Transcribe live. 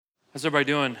How's everybody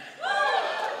doing?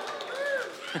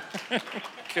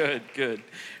 Good.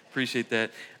 Appreciate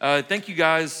that. Thank you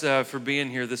guys for being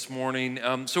here this morning.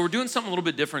 So we're doing something a little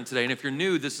bit different today, and if you're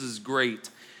new, this is great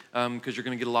because you're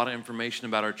going to get a lot of information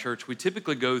about our church. We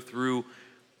typically go through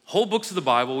whole books of the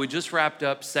Bible. We just wrapped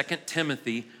up 2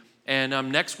 Timothy, and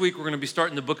next week we're going to be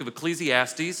starting the book of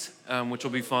Ecclesiastes, which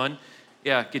will be fun.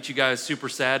 Yeah, get you guys super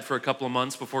sad for a couple of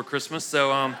months before Christmas,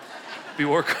 so be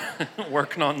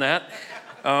working on that.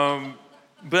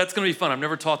 But that's going to be fun. I've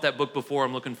never taught that book before.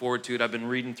 I'm looking forward to it. I've been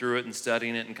reading through it and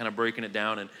studying it and kind of breaking it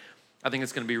down, and I think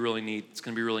it's going to be really neat. It's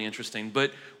going to be really interesting.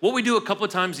 But what we do a couple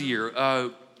of times a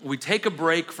year, we take a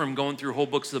break from going through whole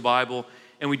books of the Bible,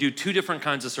 and we do two different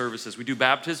kinds of services. We do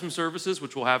baptism services,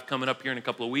 which we'll have coming up here in a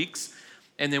couple of weeks,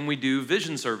 and then we do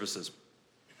vision services.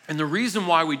 And the reason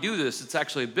why we do this, it's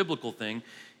actually a biblical thing,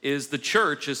 is the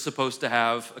church is supposed to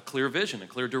have a clear vision, a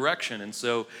clear direction. And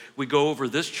so we go over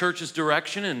this church's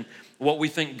direction and what we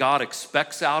think God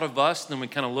expects out of us. And then we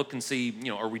kind of look and see,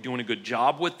 are we doing a good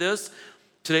job with this?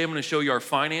 Today I'm going to show you our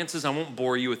finances. I won't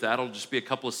bore you with that. It'll just be a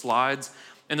couple of slides.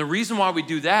 And the reason why we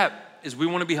do that is we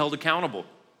want to be held accountable.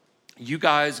 You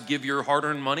guys give your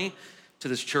hard-earned money to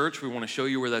this church. We want to show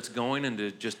you where that's going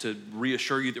and to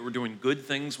reassure you that we're doing good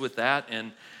things with that.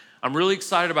 And I'm really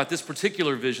excited about this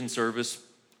particular vision service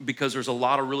because there's a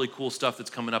lot of really cool stuff that's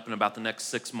coming up in about the next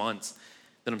 6 months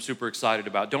that I'm super excited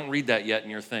about. Don't read that yet in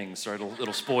your things, or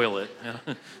it'll spoil it.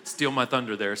 Steal my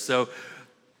thunder there. So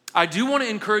I do want to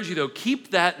encourage you, though, keep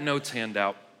that notes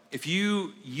handout. If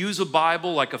you use a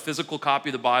Bible, like a physical copy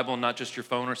of the Bible and not just your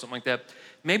phone or something like that,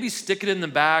 maybe stick it in the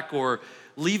back or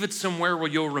leave it somewhere where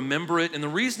you'll remember it. And the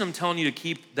reason I'm telling you to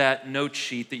keep that note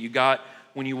sheet that you got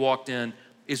when you walked in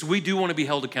is we do want to be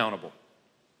held accountable.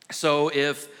 So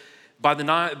if by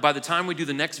the time we do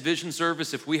the next vision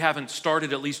service, if we haven't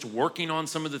started at least working on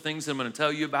some of the things that I'm going to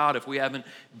tell you about, if we haven't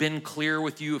been clear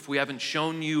with you, if we haven't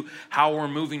shown you how we're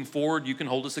moving forward, you can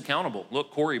hold us accountable. Look,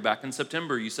 Corey, back in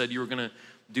September, you said you were going to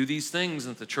do these things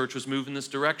and that the church was moving this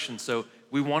direction. So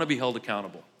we want to be held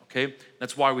accountable, okay?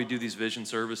 That's why we do these vision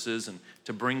services, and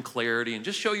to bring clarity and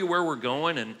just show you where we're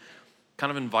going and kind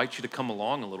of invite you to come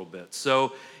along a little bit.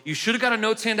 So you should have got a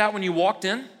notes handout when you walked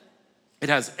in. It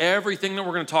has everything that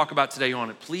we're going to talk about today on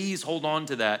it. Please hold on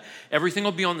to that. Everything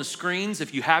will be on the screens.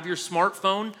 If you have your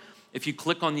smartphone, if you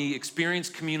click on the Experience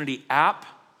Community app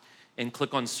and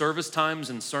click on service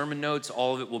times and sermon notes,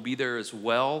 all of it will be there as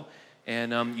well.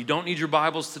 And you don't need your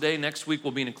Bibles today. Next week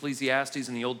we'll be in Ecclesiastes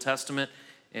in the Old Testament,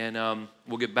 and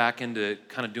we'll get back into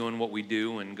kind of doing what we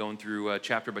do and going through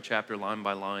chapter by chapter, line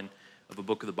by line of a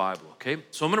book of the Bible, okay?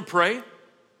 So I'm going to pray.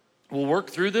 We'll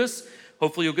work through this.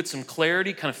 Hopefully you'll get some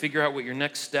clarity, kind of figure out what your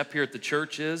next step here at the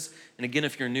church is. And again,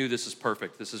 if you're new, this is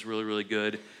perfect. This is really, really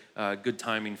good. Good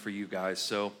timing for you guys.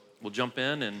 So we'll jump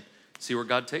in and see where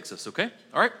God takes us, okay?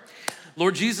 All right.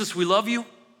 Lord Jesus, we love you.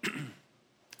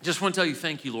 Just want to tell you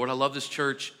thank you, Lord. I love this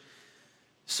church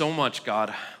so much,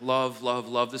 God.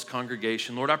 Love this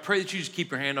congregation. Lord, I pray that you just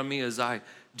keep your hand on me as I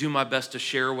do my best to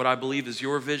share what I believe is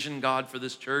your vision, God, for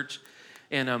this church.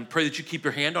 And pray that you keep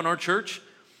your hand on our church.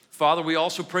 Father, we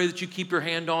also pray that you keep your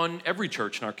hand on every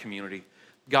church in our community.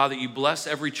 God, that you bless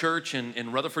every church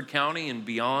in Rutherford County and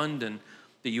beyond, and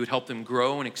that you would help them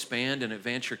grow and expand and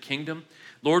advance your kingdom.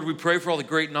 Lord, we pray for all the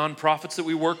great nonprofits that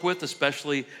we work with,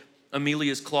 especially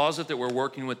Amelia's Closet that we're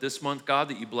working with this month, God,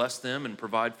 that you bless them and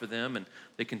provide for them, and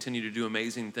they continue to do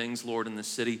amazing things, Lord, in this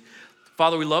city.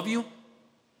 Father, we love you.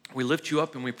 We lift you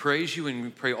up and we praise you, and we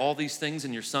pray all these things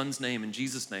in your Son's name, in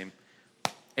Jesus' name.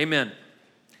 Amen.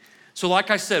 So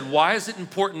like I said, why is it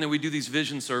important that we do these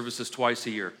vision services twice a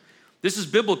year? This is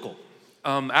biblical.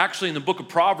 Actually, in the book of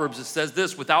Proverbs, it says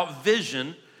this: without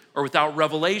vision or without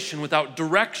revelation, without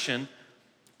direction,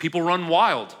 people run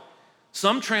wild.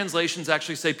 Some translations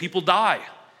actually say people die.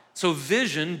 So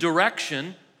vision,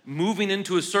 direction, moving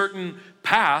into a certain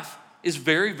path is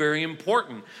very, very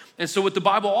important. And so what the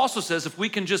Bible also says, if we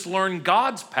can just learn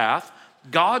God's path,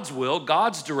 God's will,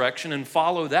 God's direction, and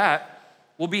follow that,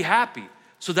 we'll be happy.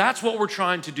 So that's what we're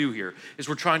trying to do here, is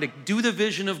we're trying to do the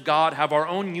vision of God, have our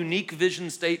own unique vision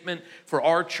statement for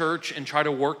our church, and try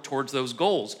to work towards those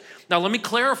goals. Now, let me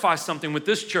clarify something with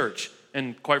this church,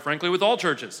 and quite frankly, with all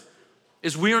churches,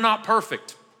 is we are not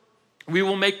perfect. We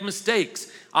will make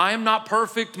mistakes. I am not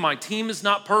perfect. My team is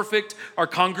not perfect. Our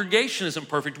congregation isn't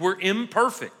perfect. We're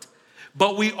imperfect.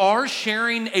 But we are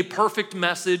sharing a perfect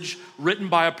message written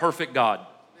by a perfect God.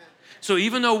 So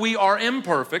even though we are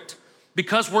imperfect,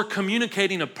 because we're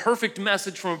communicating a perfect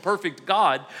message from a perfect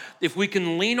God, if we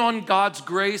can lean on God's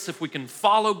grace, if we can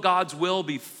follow God's will,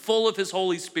 be full of His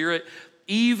Holy Spirit,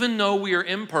 even though we are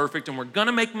imperfect and we're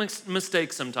gonna make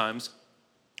mistakes sometimes,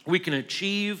 we can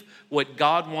achieve what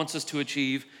God wants us to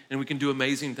achieve, and we can do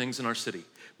amazing things in our city.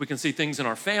 We can see things in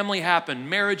our family happen,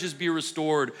 marriages be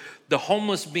restored, the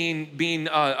homeless being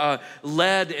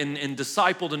led and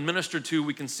discipled and ministered to.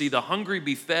 We can see the hungry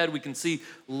be fed. We can see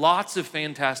lots of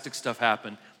fantastic stuff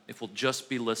happen if we'll just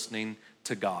be listening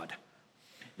to God.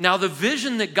 Now, the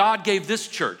vision that God gave this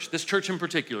church in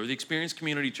particular, the Experience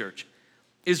Community Church,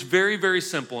 is very, very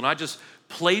simple. And I just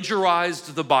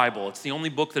plagiarized the Bible. It's the only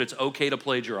book that it's okay to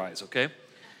plagiarize, okay?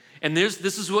 And this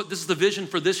is the vision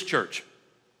for this church.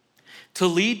 To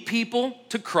lead people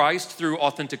to Christ through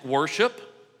authentic worship,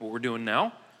 what we're doing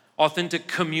now, authentic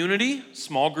community,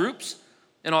 small groups,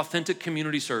 and authentic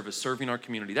community service, serving our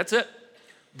community. That's it.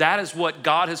 That is what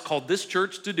God has called this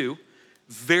church to do.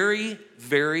 Very,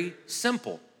 very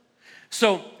simple.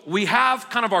 So we have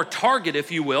kind of our target,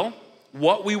 if you will,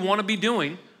 what we want to be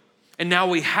doing, and now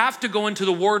we have to go into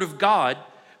the Word of God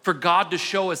for God to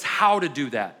show us how to do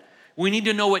that. We need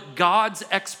to know what God's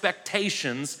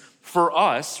expectations for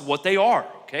us, what they are,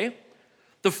 okay?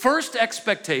 The first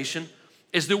expectation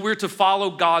is that we're to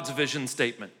follow God's vision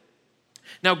statement.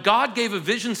 Now, God gave a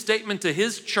vision statement to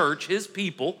his church, his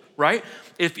people, right?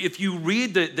 If you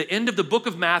read the end of the book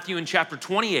of Matthew in chapter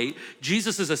 28,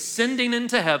 Jesus is ascending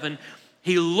into heaven.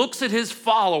 He looks at his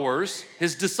followers,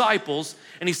 his disciples,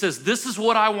 and he says, this is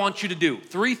what I want you to do.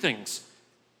 3 things.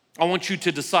 I want you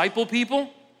to disciple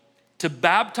people, to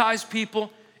baptize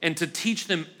people, and to teach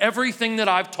them everything that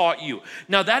I've taught you.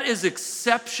 Now, that is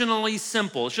exceptionally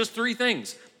simple. It's just 3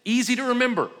 things, easy to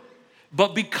remember.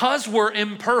 But because we're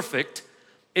imperfect,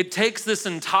 it takes this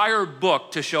entire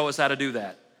book to show us how to do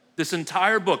that. This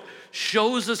entire book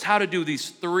shows us how to do these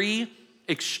 3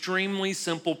 extremely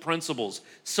simple principles.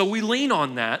 So we lean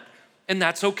on that, and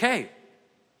that's okay.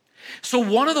 So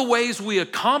one of the ways we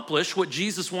accomplish what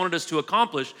Jesus wanted us to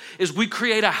accomplish is we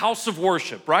create a house of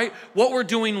worship, right? What we're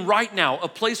doing right now, a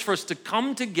place for us to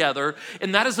come together,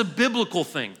 and that is a biblical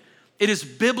thing. It is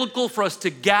biblical for us to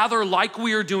gather like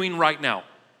we are doing right now.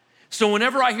 So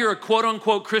whenever I hear a quote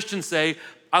unquote Christian say,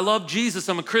 I love Jesus,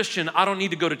 I'm a Christian, I don't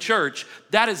need to go to church,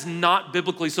 that is not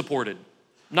biblically supported.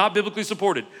 Not biblically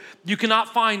supported. You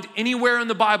cannot find anywhere in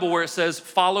the Bible where it says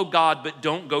follow God, but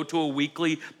don't go to a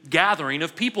weekly gathering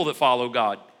of people that follow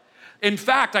God. In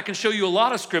fact, I can show you a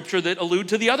lot of scripture that allude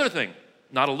to the other thing.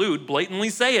 Not allude, blatantly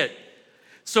say it.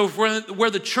 So where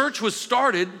the church was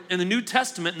started in the New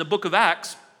Testament in the book of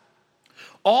Acts,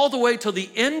 all the way till the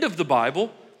end of the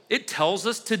Bible, it tells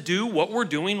us to do what we're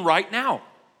doing right now.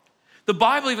 The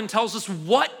Bible even tells us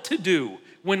what to do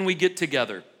when we get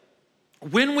together.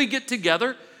 When we get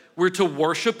together, we're to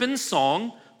worship in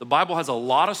song. The Bible has a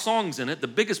lot of songs in it. The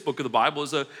biggest book of the Bible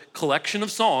is a collection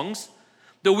of songs.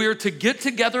 That we are to get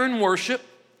together and worship.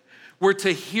 We're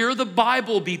to hear the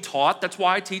Bible be taught. That's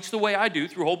why I teach the way I do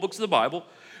through whole books of the Bible.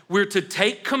 We're to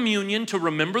take communion, to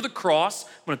remember the cross.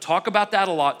 I'm going to talk about that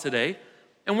a lot today.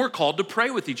 And we're called to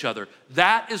pray with each other.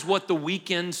 That is what the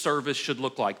weekend service should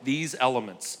look like, these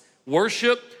elements.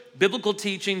 Worship, biblical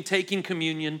teaching, taking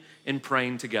communion, and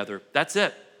praying together. That's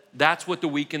it. That's what the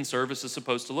weekend service is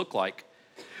supposed to look like.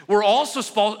 We're also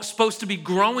supposed to be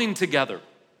growing together.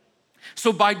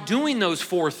 So by doing those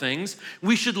 4 things,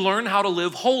 we should learn how to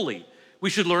live holy. We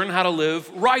should learn how to live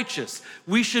righteous.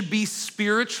 We should be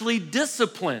spiritually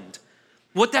disciplined.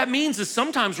 What that means is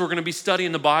sometimes we're going to be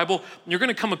studying the Bible and you're going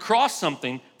to come across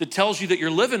something that tells you that you're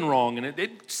living wrong, and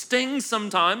it stings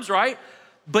sometimes, right?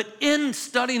 But in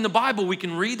studying the Bible, we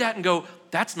can read that and go,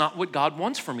 that's not what God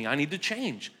wants for me. I need to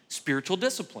change. Spiritual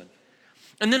discipline.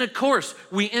 And then, of course,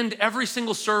 we end every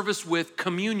single service with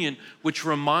communion, which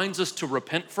reminds us to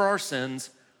repent for our sins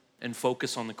and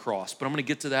focus on the cross. But I'm going to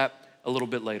get to that a little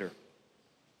bit later.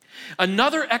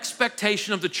 Another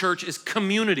expectation of the church is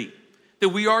community, that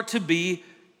we are to be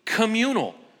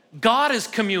communal. God is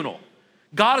communal.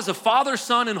 God is a Father,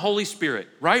 Son, and Holy Spirit,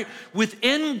 right?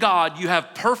 Within God, you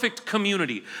have perfect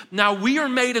community. Now, we are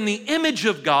made in the image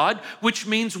of God, which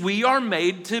means we are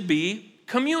made to be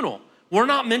communal. We're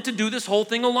not meant to do this whole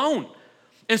thing alone.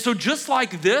 And so just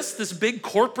like this big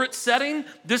corporate setting,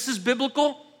 this is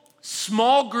biblical.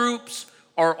 Small groups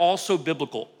are also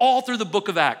biblical, all through the book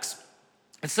of Acts.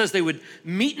 It says they would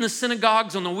meet in the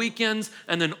synagogues on the weekends,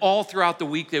 and then all throughout the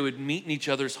week, they would meet in each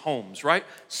other's homes, right?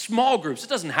 Small groups. It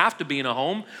doesn't have to be in a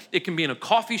home. It can be in a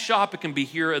coffee shop. It can be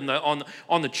here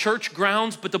on the church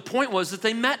grounds. But the point was that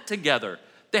they met together.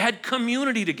 They had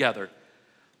community together.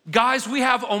 Guys, we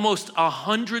have almost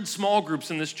 100 small groups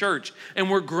in this church, and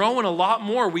we're growing a lot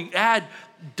more. We add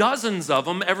dozens of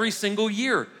them every single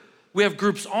year. We have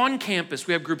groups on campus.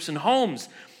 We have groups in homes.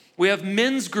 We have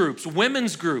men's groups,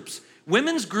 women's groups.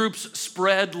 Women's groups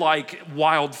spread like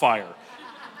wildfire.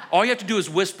 all you have to do is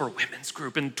whisper women's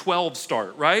group and 12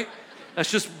 start, right?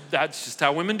 That's just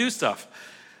how women do stuff.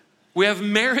 We have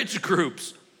marriage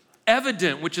groups.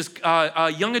 Evident, which is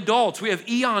young adults. We have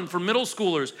Eon for middle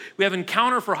schoolers. We have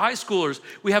Encounter for high schoolers.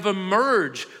 We have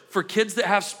Emerge for kids that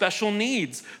have special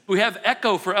needs. We have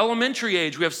Echo for elementary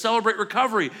age. We have Celebrate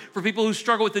Recovery for people who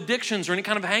struggle with addictions or any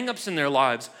kind of hangups in their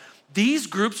lives. These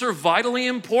groups are vitally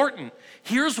important.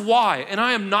 Here's why, and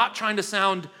I am not trying to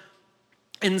sound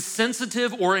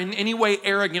insensitive or in any way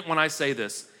arrogant when I say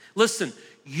this. Listen,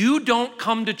 you don't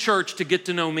come to church to get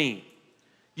to know me.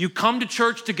 You come to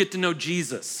church to get to know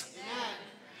Jesus.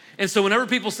 And so whenever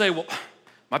people say, well,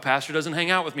 my pastor doesn't hang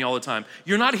out with me all the time.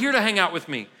 You're not here to hang out with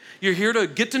me. You're here to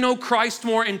get to know Christ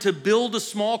more and to build a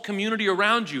small community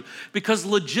around you, because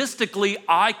logistically,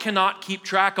 I cannot keep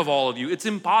track of all of you. It's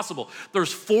impossible.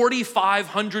 There's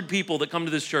 4,500 people that come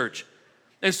to this church.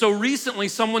 And so recently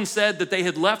someone said that they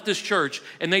had left this church,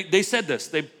 and they said this,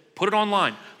 they put it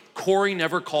online. Corey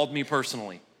never called me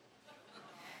personally.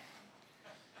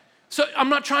 So I'm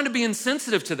not trying to be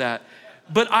insensitive to that.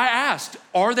 But I asked,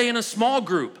 are they in a small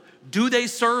group? Do they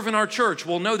serve in our church?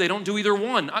 Well, no, they don't do either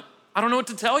one. I don't know what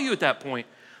to tell you at that point.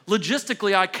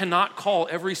 Logistically, I cannot call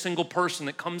every single person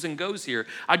that comes and goes here.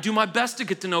 I do my best to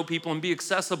get to know people and be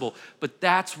accessible, but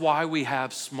that's why we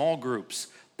have small groups.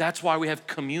 That's why we have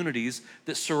communities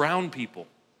that surround people.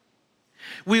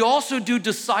 We also do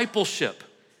discipleship.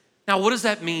 Now, what does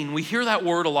that mean? We hear that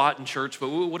word a lot in church, but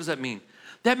what does that mean?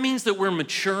 That means that we're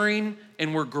maturing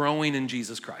and we're growing in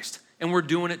Jesus Christ, and we're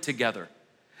doing it together.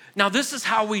 Now, this is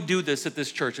how we do this at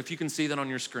this church, if you can see that on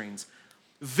your screens.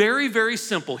 Very, very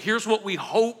simple. Here's what we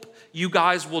hope you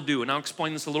guys will do, and I'll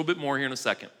explain this a little bit more here in a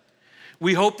second.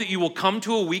 We hope that you will come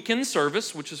to a weekend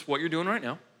service, which is what you're doing right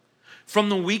now. From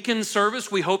the weekend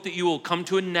service, we hope that you will come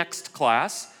to a next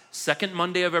class, second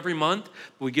Monday of every month.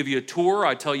 We give you a tour.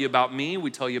 I tell you about me.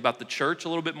 We tell you about the church a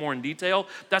little bit more in detail.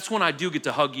 That's when I do get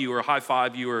to hug you or high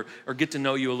five you or get to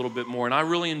know you a little bit more, and I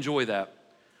really enjoy that.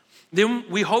 Then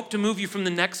we hope to move you from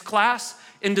the next class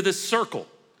into this circle.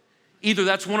 Either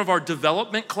that's one of our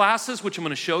development classes, which I'm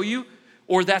gonna show you,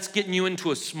 or that's getting you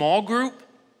into a small group,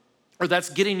 or that's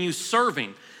getting you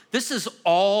serving. This is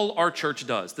all our church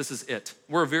does. This is it.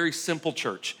 We're a very simple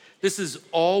church. This is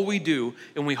all we do,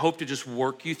 and we hope to just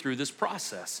work you through this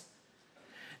process.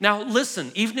 Now,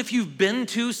 listen, even if you've been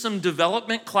to some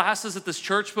development classes at this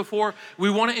church before, we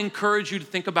wanna encourage you to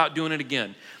think about doing it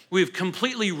again. We've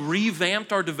completely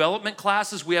revamped our development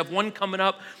classes. We have one coming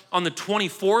up on the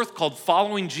 24th called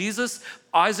Following Jesus.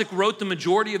 Isaac wrote the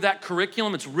majority of that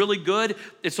curriculum. It's really good.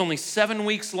 It's only 7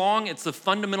 weeks long. It's the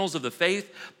fundamentals of the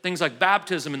faith, things like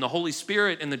baptism and the Holy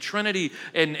Spirit and the Trinity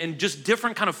and just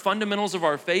different kind of fundamentals of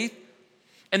our faith.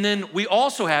 And then we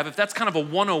also have, if that's kind of a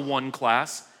 101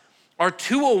 class, our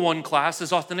 201 class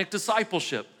is Authentic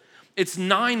Discipleship. It's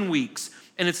 9 weeks.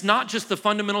 And it's not just the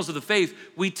fundamentals of the faith.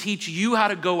 We teach you how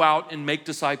to go out and make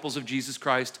disciples of Jesus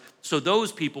Christ so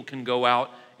those people can go out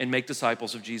and make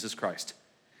disciples of Jesus Christ.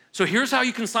 So here's how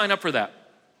you can sign up for that.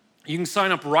 You can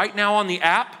sign up right now on the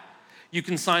app. You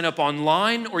can sign up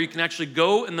online, or you can actually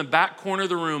go in the back corner of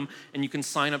the room and you can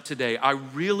sign up today. I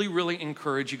really, really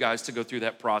encourage you guys to go through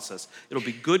that process. It'll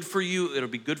be good for you. It'll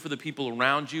be good for the people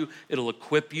around you. It'll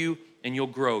equip you and you'll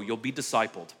grow. You'll be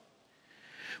discipled.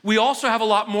 We also have a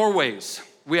lot more ways.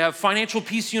 We have Financial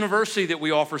Peace University that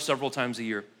we offer several times a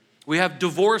year. We have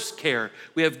divorce care.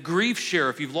 We have grief share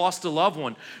if you've lost a loved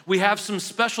one. We have some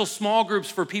special small groups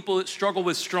for people that struggle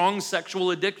with strong sexual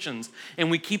addictions.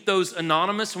 And we keep those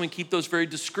anonymous and we keep those very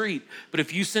discreet. But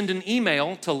if you send an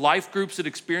email to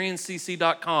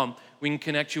lifegroups@experiencecc.com, we can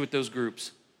connect you with those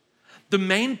groups. The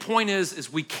main point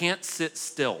is we can't sit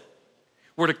still.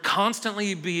 We're to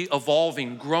constantly be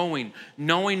evolving, growing,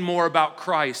 knowing more about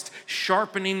Christ,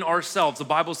 sharpening ourselves. The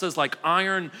Bible says like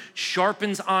iron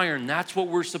sharpens iron. That's what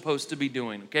we're supposed to be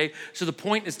doing, okay? So the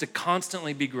point is to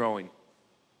constantly be growing.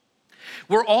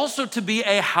 We're also to be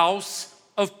a house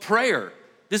of prayer.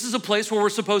 This is a place where we're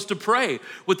supposed to pray.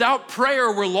 Without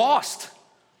prayer, we're lost.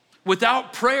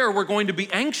 Without prayer, we're going to be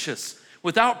anxious.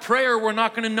 Without prayer, we're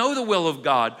not going to know the will of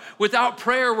God. Without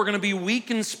prayer, we're going to be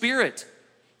weak in spirit.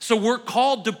 So we're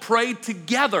called to pray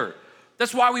together.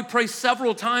 That's why we pray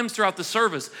several times throughout the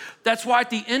service. That's why at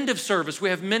the end of service, we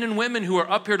have men and women who are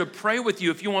up here to pray with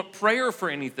you if you want prayer for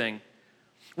anything.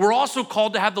 We're also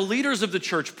called to have the leaders of the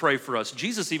church pray for us.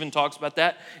 Jesus even talks about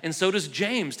that, and so does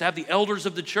James, to have the elders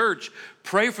of the church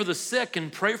pray for the sick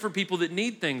and pray for people that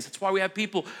need things. That's why we have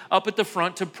people up at the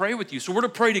front to pray with you. So we're to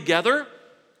pray together,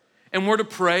 and we're to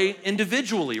pray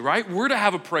individually, right? We're to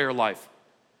have a prayer life.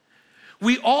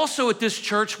 We also at this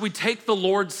church, we take the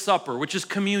Lord's Supper, which is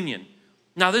communion.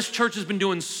 Now, this church has been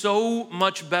doing so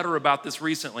much better about this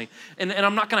recently. And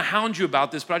I'm not gonna hound you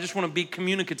about this, but I just wanna be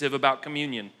communicative about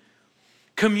communion.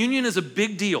 Communion is a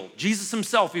big deal. Jesus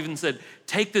himself even said,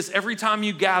 take this every time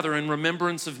you gather in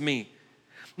remembrance of me.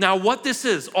 Now, what this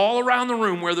is, all around the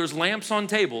room where there's lamps on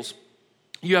tables,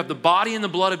 you have the body and the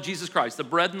blood of Jesus Christ, the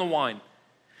bread and the wine.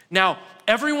 Now,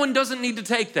 everyone doesn't need to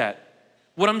take that.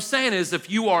 What I'm saying is if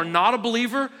you are not a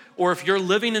believer or if you're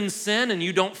living in sin and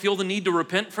you don't feel the need to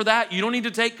repent for that, you don't need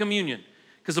to take communion.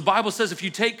 Because the Bible says if you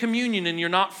take communion and you're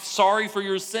not sorry for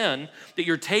your sin, that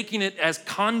you're taking it as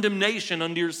condemnation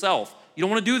unto yourself. You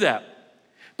don't want to do that.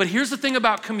 But here's the thing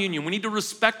about communion. We need to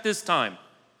respect this time.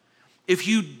 If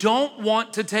you don't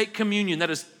want to take communion, that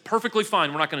is perfectly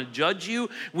fine. We're not going to judge you.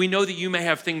 We know that you may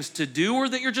have things to do or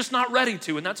that you're just not ready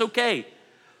to, and that's okay.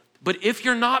 But if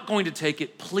you're not going to take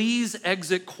it, please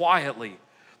exit quietly.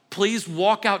 Please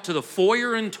walk out to the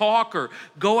foyer and talk, or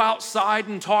go outside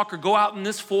and talk, or go out in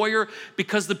this foyer,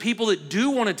 because the people that do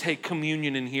want to take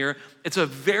communion in here, it's a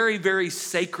very, very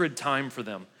sacred time for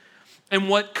them. And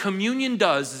what communion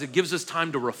does is it gives us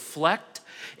time to reflect.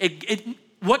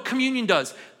 What communion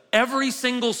does, every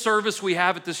single service we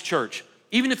have at this church,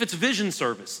 even if it's vision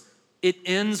service, it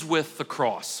ends with the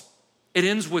cross. It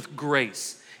ends with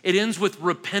grace. It ends with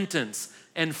repentance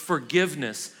and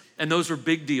forgiveness, and those are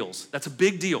big deals. That's a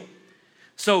big deal.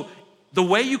 So the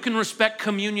way you can respect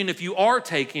communion if you are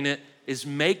taking it is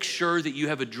make sure that you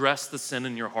have addressed the sin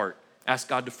in your heart. Ask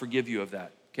God to forgive you of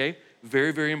that, okay?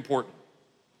 Very, very important.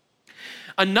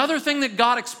 Another thing that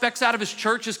God expects out of his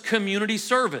church is community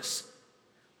service.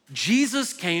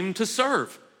 Jesus came to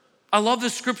serve. I love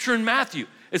this scripture in Matthew.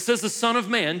 It says the Son of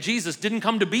Man, Jesus, didn't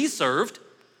come to be served.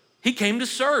 He came to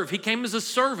serve. He came as a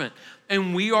servant,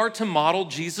 and we are to model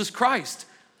Jesus Christ.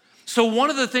 So one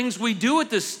of the things we do at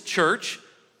this church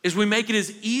is we make it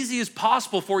as easy as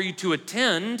possible for you to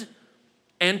attend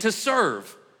and to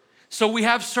serve. So we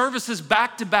have services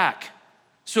back to back.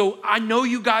 So I know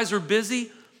you guys are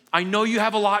busy. I know you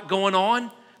have a lot going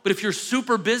on, but if you're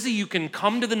super busy, you can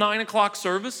come to the 9 o'clock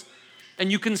service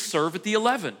and you can serve at the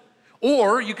 11.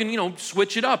 Or you can,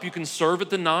 switch it up. You can serve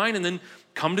at the 9 and then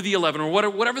come to the 11, or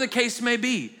whatever the case may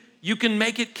be. You can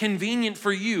make it convenient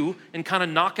for you and kind of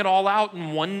knock it all out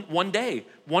in one day,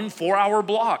 1 4-hour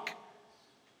block.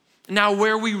 Now,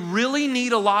 where we really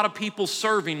need a lot of people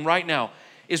serving right now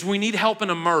is we need help in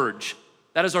Emerge.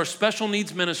 That is our special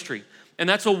needs ministry. And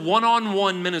that's a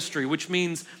one-on-one ministry, which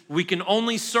means we can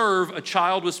only serve a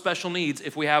child with special needs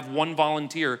if we have one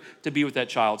volunteer to be with that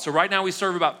child. So right now we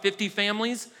serve about 50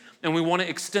 families, and we want to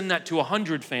extend that to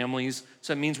 100 families,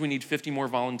 so that means we need 50 more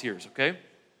volunteers, okay?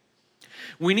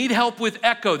 We need help with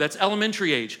Echo, that's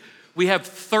elementary age. We have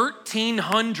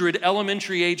 1,300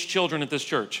 elementary age children at this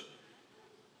church.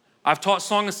 I've taught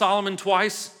Song of Solomon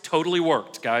twice, totally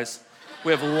worked, guys.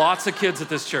 We have lots of kids at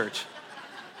this church.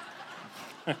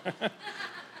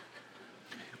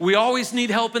 We always need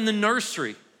help in the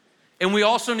nursery, and we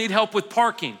also need help with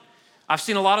parking. I've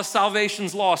seen a lot of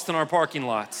salvations lost in our parking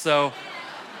lot, so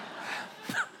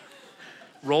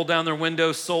roll down their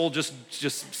window, soul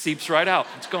just seeps right out.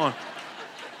 It's gone.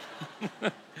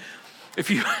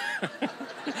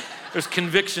 There's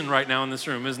conviction right now in this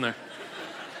room, isn't there?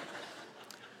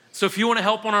 So if you want to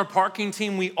help on our parking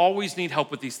team, we always need help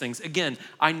with these things. Again,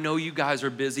 I know you guys are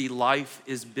busy. Life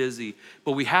is busy,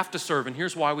 but we have to serve, and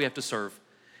here's why we have to serve.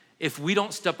 If we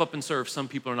don't step up and serve, some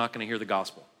people are not going to hear the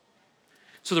gospel.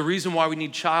 So the reason why we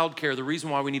need childcare, the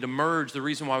reason why we need Emerge, the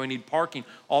reason why we need parking,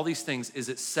 all these things is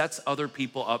it sets other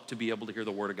people up to be able to hear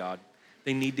the word of God.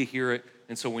 They need to hear it,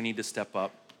 and so we need to step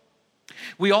up.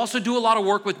 We also do a lot of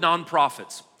work with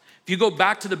nonprofits. If you go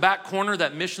back to the back corner,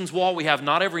 that missions wall, we have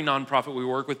not every nonprofit we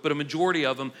work with, but a majority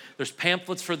of them. There's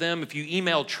pamphlets for them. If you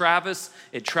email Travis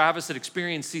at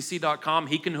experiencecc.com,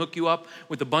 he can hook you up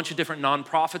with a bunch of different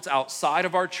nonprofits outside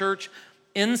of our church.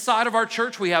 Inside of our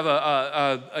church, we have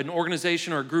an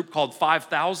organization or a group called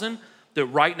 5,000 that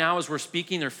right now, as we're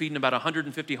speaking, they're feeding about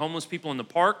 150 homeless people in the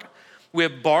park. We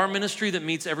have bar ministry that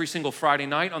meets every single Friday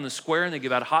night on the square, and they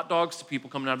give out hot dogs to people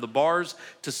coming out of the bars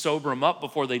to sober them up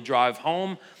before they drive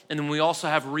home. And then we also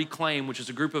have Reclaim, which is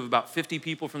a group of about 50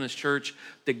 people from this church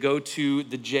that go to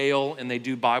the jail and they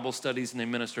do Bible studies and they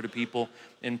minister to people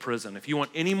in prison. If you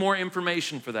want any more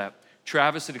information for that,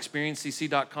 Travis at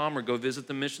experiencecc.com, or go visit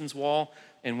the missions wall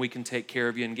and we can take care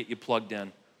of you and get you plugged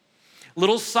in.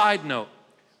 Little side note,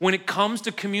 when it comes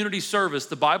to community service,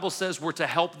 the Bible says we're to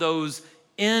help those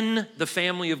in the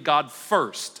family of God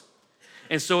first.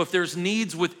 And so if there's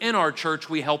needs within our church,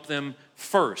 we help them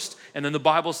first. And then the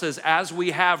Bible says as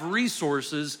we have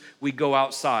resources, we go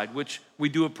outside, which we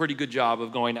do a pretty good job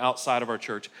of going outside of our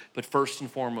church. But first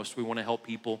and foremost, we want to help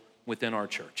people within our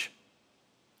church.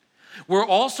 We're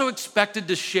also expected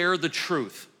to share the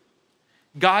truth.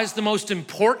 Guys, the most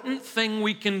important thing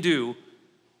we can do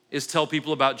is tell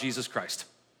people about Jesus Christ.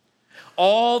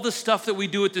 All the stuff that we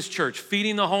do at this church,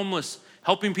 feeding the homeless,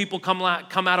 helping people come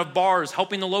out of bars,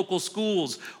 helping the local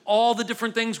schools, all the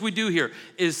different things we do here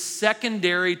is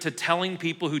secondary to telling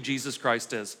people who Jesus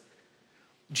Christ is.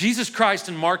 Jesus Christ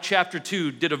in Mark chapter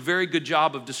 2 did a very good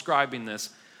job of describing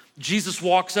this. Jesus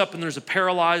walks up and there's a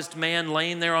paralyzed man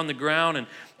laying there on the ground and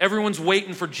everyone's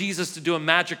waiting for Jesus to do a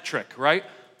magic trick, right?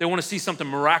 They want to see something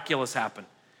miraculous happen.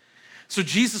 So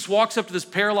Jesus walks up to this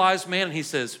paralyzed man and he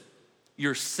says,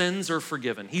 your sins are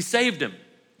forgiven. He saved him.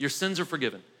 Your sins are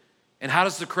forgiven. And how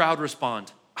does the crowd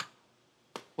respond?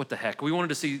 What the heck? We wanted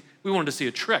to see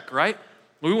a trick, right?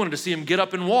 We wanted to see him get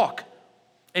up and walk.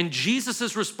 And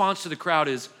Jesus' response to the crowd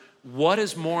is, what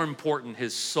is more important,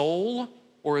 his soul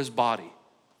or his body?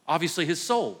 Obviously his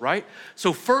soul, right?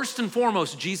 So first and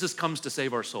foremost, Jesus comes to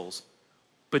save our souls.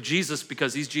 But Jesus,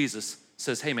 because he's Jesus,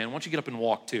 says, hey man, why don't you get up and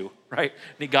walk too, right?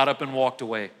 And he got up and walked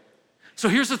away. So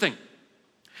here's the thing.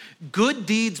 Good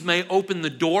deeds may open the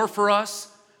door for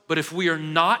us, but if we are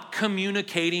not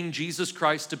communicating Jesus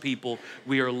Christ to people,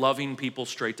 we are loving people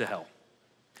straight to hell.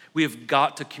 We have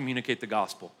got to communicate the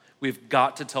gospel. We've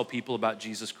got to tell people about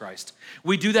Jesus Christ.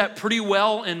 We do that pretty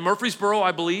well in Murfreesboro,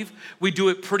 I believe. We do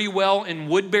it pretty well in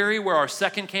Woodbury, where our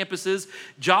second campus is.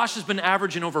 Josh has been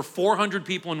averaging over 400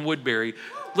 people in Woodbury.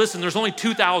 Listen, there's only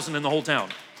 2,000 in the whole town.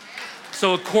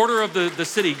 So a quarter of the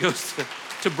city goes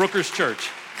to Brooker's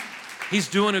Church. He's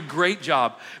doing a great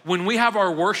job. When we have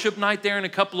our worship night there in a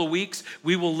couple of weeks,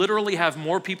 we will literally have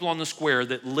more people on the square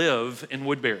that live in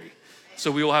Woodbury. So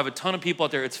we will have a ton of people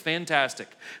out there. It's fantastic.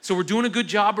 So we're doing a good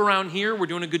job around here. We're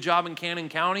doing a good job in Cannon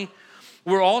County.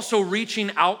 We're also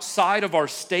reaching outside of our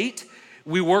state.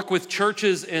 We work with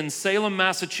churches in Salem,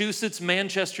 Massachusetts,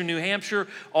 Manchester, New Hampshire,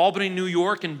 Albany, New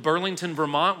York, and Burlington,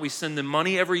 Vermont. We send them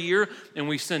money every year, and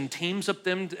we send teams up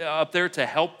there to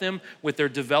help them with their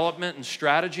development and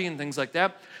strategy and things like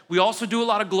that. We also do a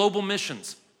lot of global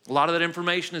missions. A lot of that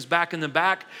information is back in the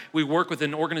back. We work with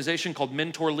an organization called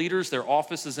Mentor Leaders. Their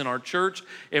office is in our church,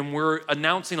 and we're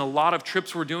announcing a lot of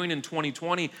trips we're doing in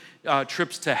 2020,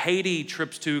 trips to Haiti,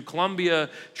 trips to Colombia,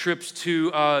 trips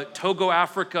to Togo,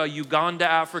 Africa, Uganda,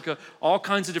 Africa, all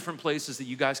kinds of different places that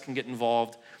you guys can get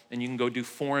involved, and you can go do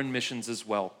foreign missions as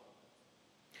well.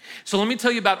 So let me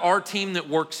tell you about our team that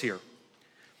works here.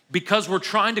 Because we're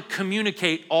trying to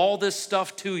communicate all this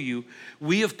stuff to you,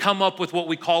 we have come up with what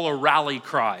we call a rally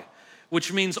cry,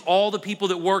 which means all the people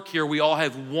that work here, we all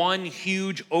have one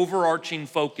huge overarching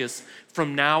focus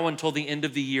from now until the end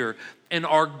of the year. And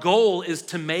our goal is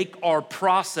to make our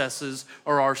processes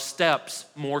or our steps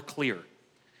more clear.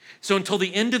 So until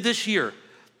the end of this year,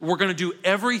 we're gonna do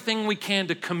everything we can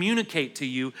to communicate to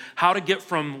you how to get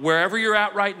from wherever you're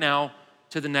at right now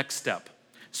to the next step.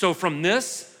 So from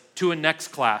this to a next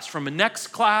class, from a next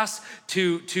class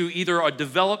to either a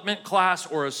development class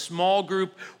or a small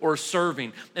group or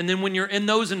serving. And then when you're in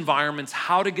those environments,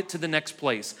 how to get to the next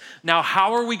place. Now,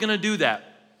 how are we gonna do that?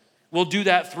 We'll do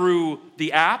that through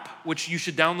the app, which you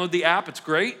should download the app, it's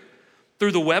great.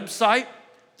 Through the website,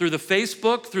 through the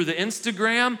Facebook, through the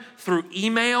Instagram, through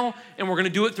email, and we're gonna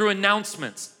do it through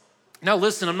announcements. Now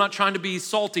listen, I'm not trying to be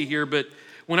salty here, but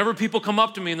whenever people come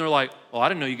up to me and they're like, well, I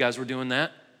didn't know you guys were doing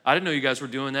that. I didn't know you guys were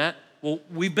doing that. Well,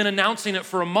 we've been announcing it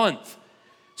for a month.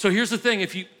 So here's the thing,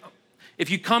 if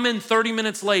you come in 30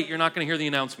 minutes late, you're not gonna hear the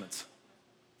announcements.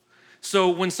 So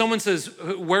when someone says,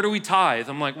 where do we tithe?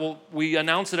 I'm like, well, we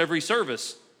announce it every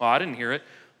service. Well, I didn't hear it.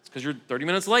 It's because you're 30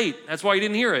 minutes late. That's why you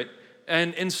didn't hear it.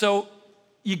 And so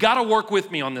you gotta work with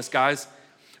me on this, guys.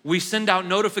 We send out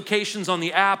notifications on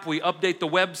the app, we update the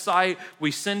website,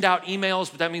 we send out emails,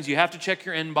 but that means you have to check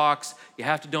your inbox, you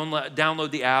have to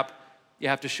download the app, you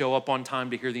have to show up on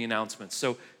time to hear the announcements.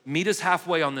 So meet us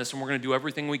halfway on this, and we're gonna do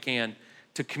everything we can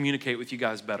to communicate with you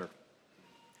guys better.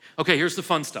 Okay, here's the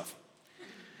fun stuff.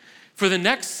 For the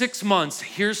next 6 months,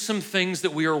 here's some things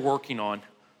that we are working on.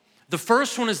 The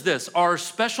first one is this: our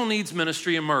special needs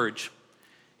ministry, Emerge,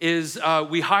 is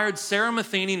we hired Sarah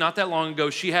Matheny not that long ago.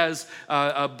 She has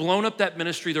blown up that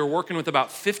ministry. They're working with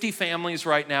about 50 families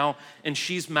right now, and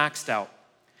she's maxed out.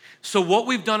 So what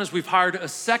we've done is we've hired a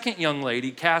second young lady,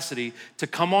 Cassidy, to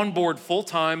come on board full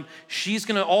time. She's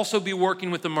gonna also be working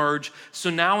with Emerge.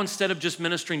 So now instead of just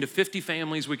ministering to 50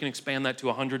 families, we can expand that to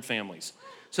 100 families.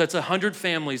 So that's 100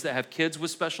 families that have kids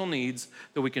with special needs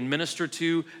that we can minister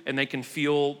to, and they can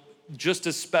feel just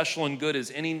as special and good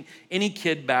as any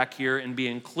kid back here and be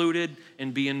included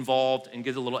and be involved and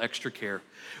get a little extra care.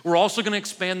 We're also gonna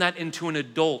expand that into an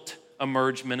adult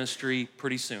Emerge ministry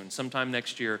pretty soon, sometime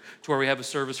next year, to where we have a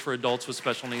service for adults with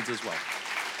special needs as well.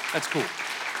 That's cool.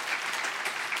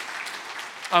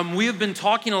 We have been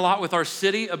talking a lot with our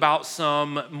city about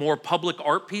some more public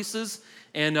art pieces.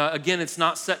 And again, it's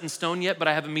not set in stone yet, but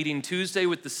I have a meeting Tuesday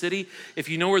with the city. If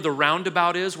you know where the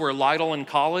roundabout is, where Lytle and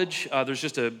College, there's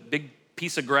just a big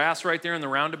piece of grass right there in the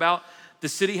roundabout. The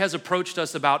city has approached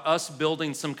us about us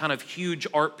building some kind of huge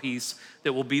art piece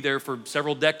that will be there for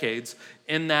several decades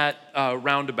in that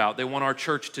roundabout. They want our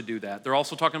church to do that. They're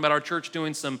also talking about our church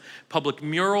doing some public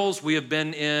murals. We have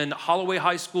been in Holloway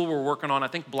High School. We're working on, I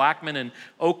think, Blackman and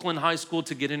Oakland High School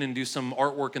to get in and do some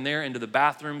artwork in there, into the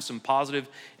bathroom, some positive,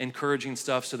 encouraging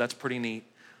stuff, so that's pretty neat.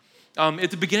 At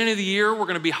the beginning of the year, we're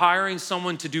gonna be hiring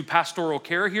someone to do pastoral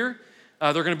care here.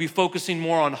 They're gonna be focusing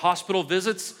more on hospital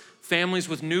visits, families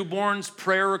with newborns,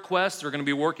 prayer requests. They're gonna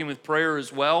be working with prayer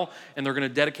as well, and they're gonna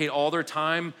dedicate all their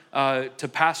time to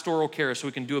pastoral care so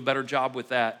we can do a better job with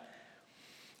that.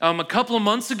 A couple of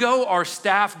months ago, our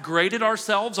staff graded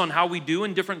ourselves on how we do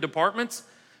in different departments.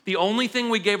 The only thing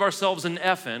we gave ourselves an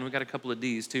F in, we got a couple of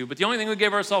D's too, but the only thing we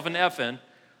gave ourselves an F in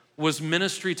was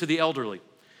ministry to the elderly.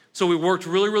 So we worked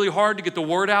really, really hard to get the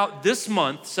word out. This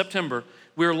month, September,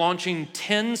 we are launching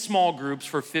 10 small groups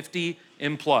for 50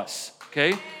 and plus.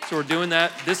 Okay, so we're doing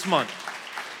that this month.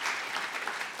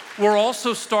 We're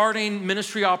also starting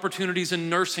ministry opportunities in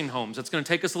nursing homes. It's gonna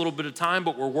take us a little bit of time,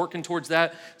 but we're working towards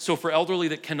that. So for elderly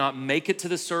that cannot make it to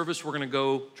this service, we're gonna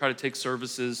go try to take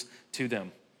services to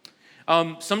them.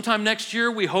 Sometime next year,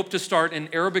 we hope to start an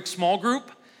Arabic small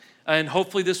group, and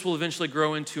hopefully this will eventually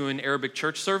grow into an Arabic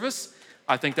church service.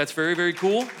 I think that's very, very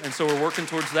cool, and so we're working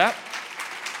towards that.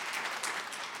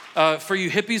 For you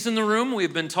hippies in the room,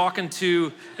 we've been talking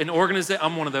to an organization.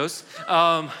 I'm one of those.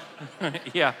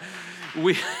 Yeah,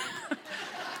 we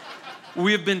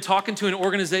have been talking to an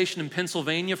organization in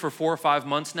Pennsylvania for 4 or 5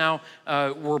 months now.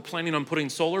 We're planning on putting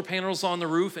solar panels on the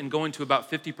roof and going to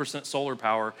about 50% solar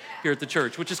power here at the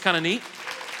church, which is kind of neat.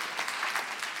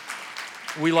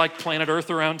 We like planet Earth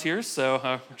around here, so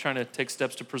we're trying to take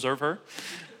steps to preserve her.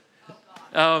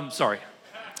 Sorry.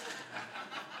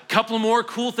 Couple of more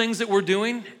cool things that we're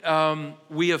doing.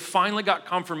 We have finally got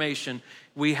confirmation.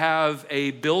 We have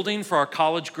a building for our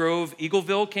College Grove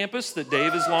Eagleville campus that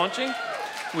Dave is launching,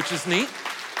 which is neat.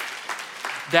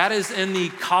 That is in the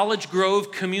College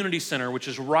Grove Community Center, which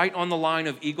is right on the line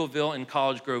of Eagleville and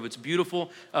College Grove. It's beautiful.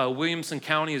 Williamson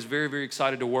County is very, very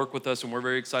excited to work with us, and we're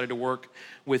very excited to work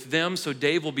with them. So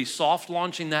Dave will be soft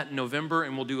launching that in November,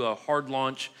 and we'll do a hard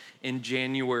launch in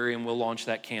January, and we'll launch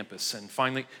that campus and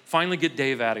finally get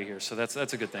Dave out of here. So that's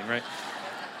a good thing, right?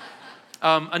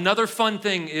 Another fun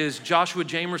thing is Joshua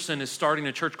Jamerson is starting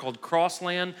a church called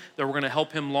Crossland that we're going to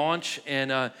help him launch.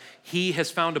 And he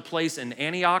has found a place in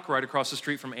Antioch, right across the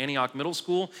street from Antioch Middle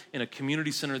School, in a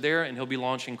community center there. And he'll be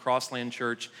launching Crossland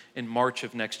Church in March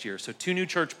of next year. So 2 new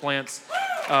church plants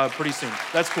pretty soon.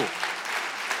 That's cool.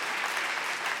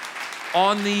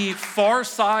 On the far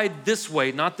side this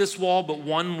way, not this wall, but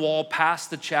one wall past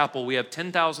the chapel, we have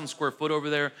 10,000 square foot over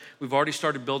there. We've already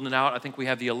started building it out. I think we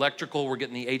have the electrical. We're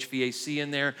getting the HVAC in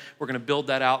there. We're going to build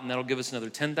that out, and that'll give us another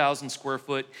 10,000 square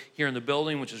foot here in the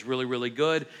building, which is really, really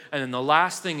good. And then the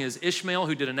last thing is Ishmael,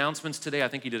 who did announcements today. I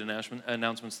think he did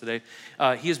announcements today.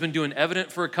 He has been doing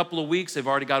Evident for a couple of weeks. They've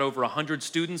already got over 100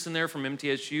 students in there from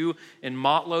MTSU and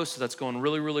Motlow, so that's going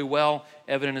really, really well.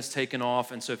 Evident has taken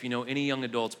off, and so if you know any young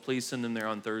adults, please send them there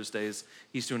on Thursdays.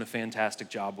 He's doing a fantastic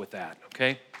job with that,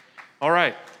 okay? All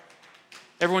right.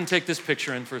 Everyone take this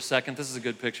picture in for a second. This is a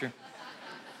good picture.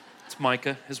 It's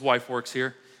Micah. His wife works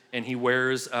here, and he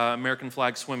wears American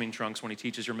flag swimming trunks when he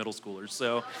teaches your middle schoolers.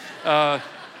 So I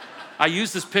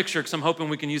use this picture because I'm hoping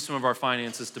we can use some of our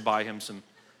finances to buy him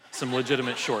some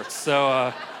legitimate shorts.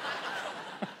 So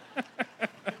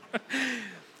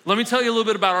let me tell you a little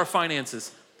bit about our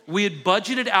finances. We had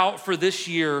budgeted out for this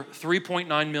year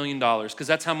 $3.9 million because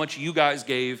that's how much you guys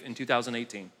gave in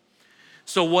 2018.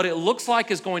 So what it looks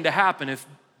like is going to happen if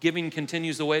giving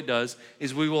continues the way it does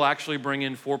is we will actually bring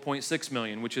in $4.6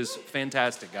 million, which is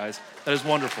fantastic, guys. That is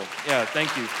wonderful. Yeah, thank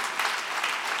you.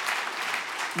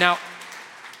 Now,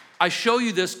 I show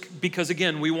you this because,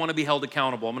 again, we want to be held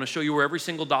accountable. I'm going to show you where every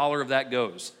single dollar of that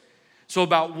goes. So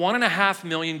about $1.5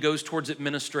 million goes towards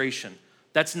administration.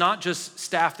 That's not just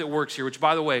staff that works here, which,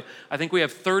 by the way, I think we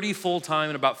have 30 full-time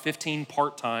and about 15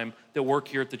 part-time that work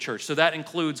here at the church. So that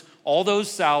includes all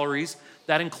those salaries.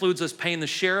 That includes us paying the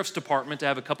sheriff's department to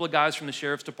have a couple of guys from the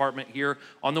sheriff's department here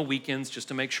on the weekends just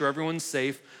to make sure everyone's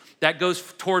safe. That goes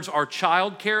towards our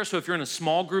child care. So if you're in a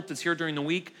small group that's here during the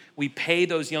week, we pay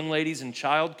those young ladies in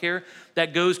child care.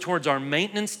 That goes towards our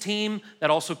maintenance team. That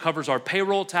also covers our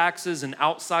payroll taxes and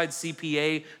outside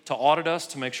CPA to audit us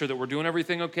to make sure that we're doing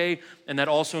everything okay. And that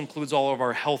also includes all of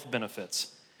our health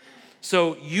benefits.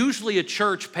 So usually a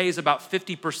church pays about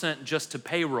 50% just to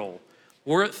payroll.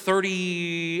 We're at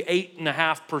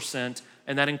 38.5%,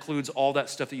 and that includes all that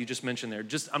stuff that you just mentioned there.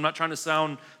 I'm not trying to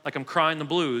sound like I'm crying the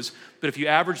blues, but if you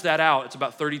average that out, it's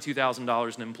about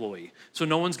 $32,000 an employee. So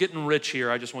no one's getting rich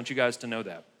here. I just want you guys to know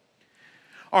that.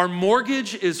 Our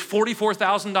mortgage is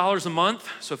 $44,000 a month.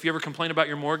 So if you ever complain about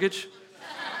your mortgage,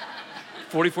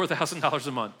 $44,000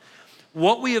 a month.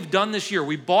 What we have done this year,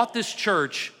 we bought this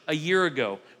church a year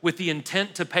ago with the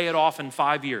intent to pay it off in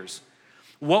 5 years.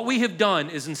 What we have done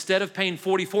is instead of paying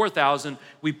 $44,000,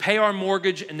 we pay our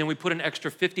mortgage and then we put an extra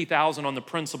 $50,000 on the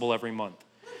principal every month.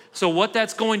 So what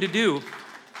that's going to do,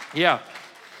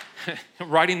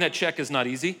 writing that check is not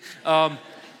easy. But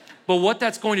what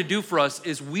that's going to do for us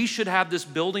is we should have this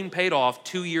building paid off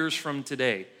 2 years from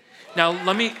today. Now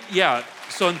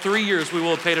so in 3 years we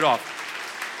will have paid it off.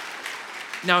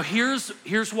 Now here's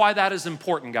why that is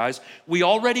important, guys. We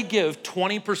already give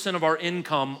 20% of our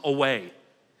income away.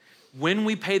 When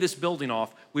we pay this building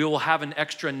off, we will have an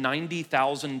extra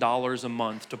 $90,000 a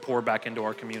month to pour back into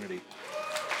our community.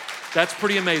 That's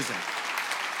pretty amazing.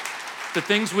 The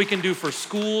things we can do for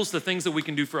schools, the things that we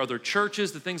can do for other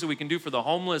churches, the things that we can do for the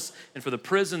homeless and for the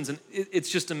prisons, and it's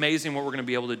just amazing what we're gonna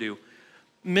be able to do.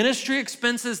 Ministry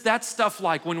expenses, that's stuff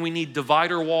like when we need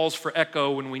divider walls for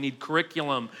Echo, when we need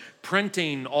curriculum,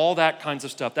 printing, all that kinds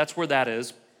of stuff. That's where that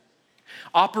is.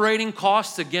 Operating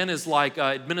costs, again, is like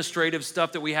administrative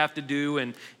stuff that we have to do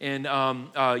and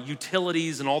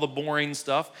utilities and all the boring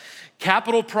stuff.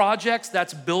 Capital projects,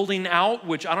 that's building out,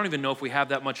 which I don't even know if we have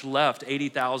that much left,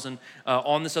 $80,000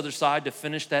 on this other side to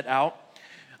finish that out.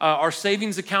 Our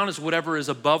savings account is whatever is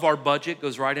above our budget,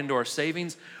 goes right into our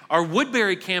savings. Our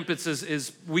Woodbury campus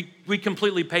we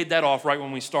completely paid that off right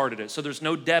when we started it. So there's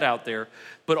no debt out there,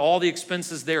 but all the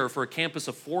expenses there for a campus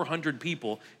of 400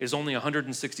 people is only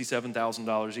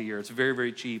 $167,000 a year. It's very,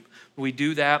 very cheap. We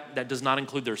do that. That does not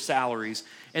include their salaries.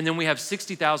 And then we have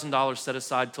 $60,000 set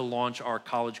aside to launch our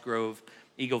College Grove,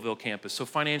 Eagleville campus. So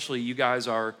financially, you guys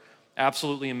are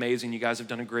absolutely amazing. You guys have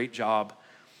done a great job.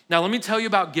 Now, let me tell you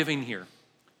about giving here.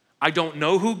 I don't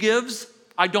know who gives.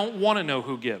 I don't want to know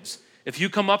who gives. If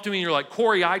you come up to me and you're like,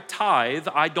 Corey, I tithe,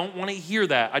 I don't want to hear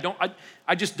that.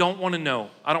 I just don't want to know.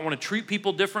 I don't want to treat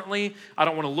people differently. I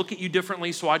don't want to look at you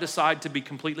differently, so I decide to be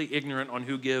completely ignorant on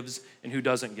who gives and who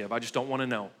doesn't give. I just don't want to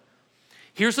know.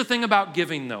 Here's the thing about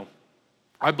giving, though.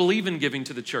 I believe in giving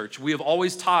to the church. We have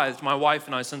always tithed, my wife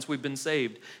and I, since we've been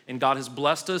saved. And God has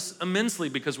blessed us immensely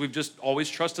because we've just always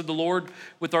trusted the Lord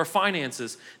with our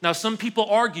finances. Now, some people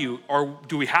argue,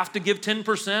 do we have to give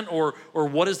 10% or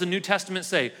what does the New Testament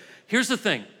say? Here's the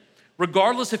thing.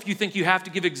 Regardless if you think you have to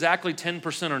give exactly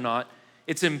 10% or not,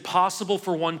 it's impossible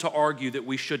for one to argue that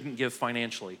we shouldn't give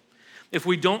financially. If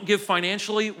we don't give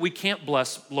financially, we can't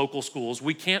bless local schools.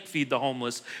 We can't feed the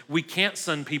homeless. We can't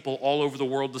send people all over the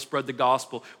world to spread the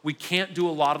gospel. We can't do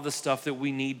a lot of the stuff that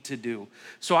we need to do.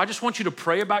 So I just want you to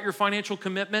pray about your financial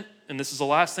commitment. And this is the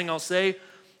last thing I'll say.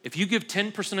 If you give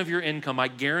 10% of your income, I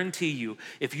guarantee you,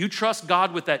 if you trust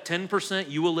God with that 10%,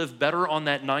 you will live better on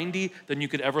that 90 than you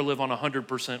could ever live on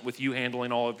 100% with you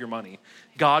handling all of your money.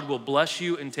 God will bless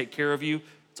you and take care of you.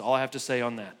 That's all I have to say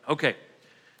on that. Okay.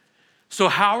 So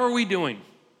how are we doing?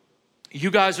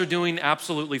 You guys are doing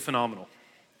absolutely phenomenal.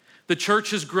 The church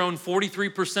has grown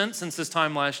 43% since this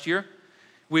time last year.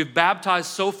 We've baptized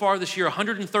so far this year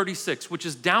 136, which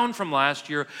is down from last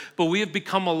year, but we have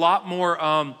become a lot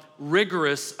more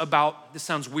rigorous about, this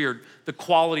sounds weird, the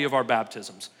quality of our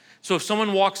baptisms. So if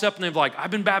someone walks up and they're like,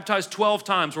 I've been baptized 12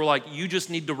 times, we're like, you just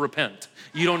need to repent.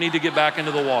 You don't need to get back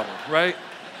into the water, right?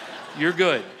 You're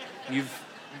good.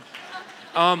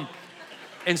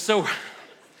 And so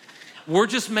we're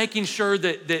just making sure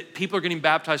that people are getting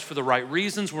baptized for the right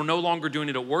reasons. We're no longer doing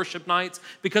it at worship nights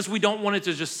because we don't want it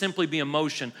to just simply be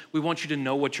emotion. We want you to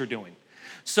know what you're doing.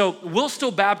 So we'll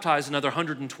still baptize another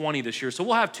 120 this year. So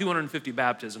we'll have 250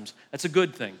 baptisms. That's a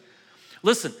good thing.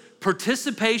 Listen,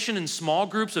 participation in small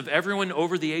groups of everyone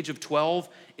over the age of 12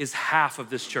 is half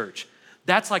of this church.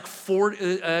 That's like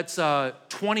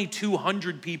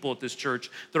 2,200 people at this church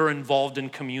that are involved in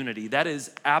community. That is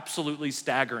absolutely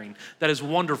staggering. That is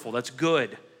wonderful. That's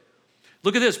good.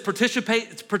 Look at this.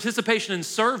 Participation in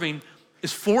serving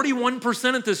is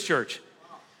 41% at this church.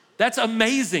 That's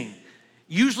amazing.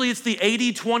 Usually it's the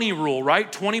 80-20 rule,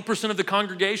 right? 20% of the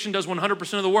congregation does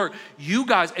 100% of the work. You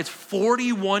guys, it's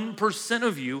 41%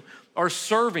 of you are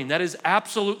serving. That is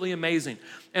absolutely amazing.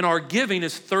 And our giving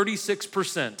is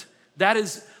 36%. That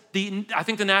is I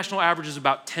think the national average is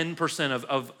about 10%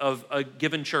 of a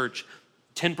given church.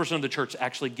 10% of the church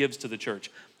actually gives to the church.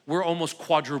 We're almost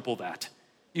quadruple that.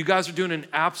 You guys are doing an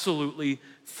absolutely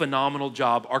phenomenal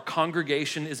job. Our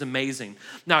congregation is amazing.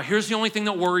 Now, here's the only thing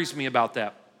that worries me about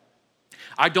that.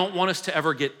 I don't want us to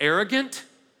ever get arrogant,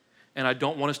 and I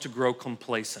don't want us to grow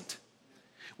complacent.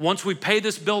 Once we pay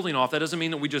this building off, that doesn't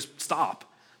mean that we just stop.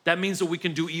 That means that we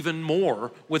can do even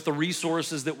more with the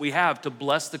resources that we have to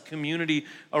bless the community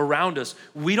around us.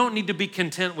 We don't need to be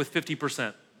content with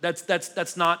 50%.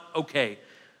 That's not okay.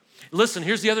 Listen,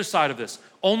 here's the other side of this.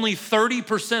 Only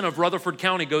 30% of Rutherford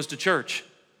County goes to church.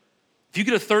 If you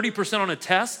get a 30% on a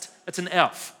test, that's an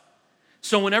F.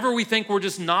 So whenever we think we're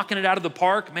just knocking it out of the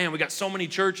park, man, we got so many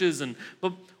churches,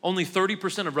 but only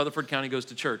 30% of Rutherford County goes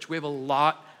to church. We have a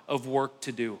lot of work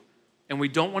to do. And we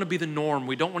don't want to be the norm.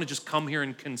 We don't want to just come here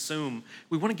and consume.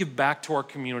 We want to give back to our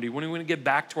community. We want to give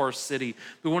back to our city.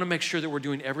 We want to make sure that we're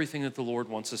doing everything that the Lord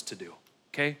wants us to do,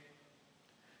 okay?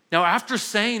 Now, after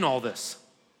saying all this,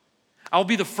 I'll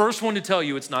be the first one to tell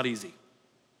you it's not easy.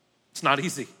 It's not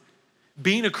easy.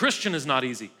 Being a Christian is not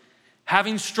easy.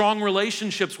 Having strong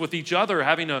relationships with each other,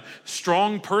 having a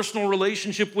strong personal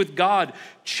relationship with God,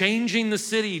 changing the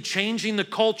city, changing the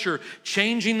culture,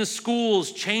 changing the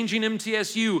schools, changing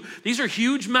MTSU. These are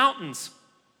huge mountains.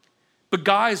 But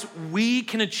guys, we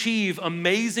can achieve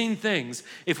amazing things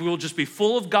if we will just be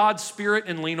full of God's Spirit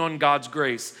and lean on God's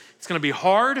grace. It's gonna be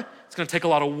hard, it's gonna take a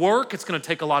lot of work, it's gonna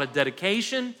take a lot of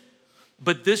dedication,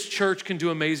 but this church can do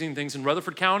amazing things in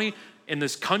Rutherford County, in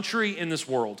this country, in this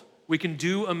world. We can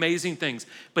do amazing things.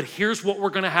 But here's what we're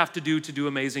gonna have to do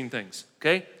amazing things,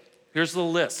 okay? Here's the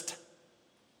list.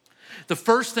 The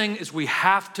first thing is we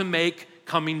have to make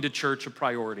coming to church a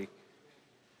priority.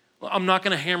 Well, I'm not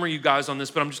gonna hammer you guys on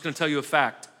this, but I'm just gonna tell you a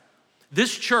fact.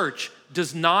 This church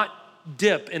does not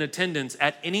dip in attendance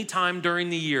at any time during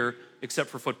the year except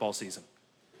for football season.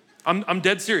 I'm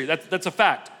dead serious, that's a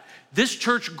fact. This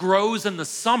church grows in the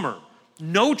summer.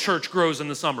 No church grows in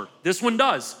the summer. This one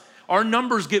does. Our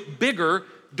numbers get bigger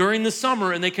during the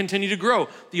summer and they continue to grow.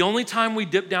 The only time we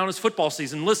dip down is football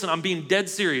season. Listen, I'm being dead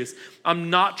serious. I'm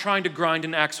not trying to grind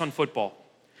an axe on football.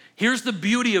 Here's the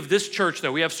beauty of this church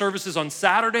though. We have services on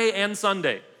Saturday and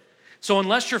Sunday. So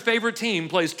unless your favorite team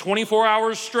plays 24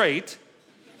 hours straight,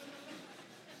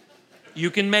 you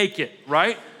can make it,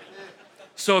 right?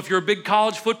 So if you're a big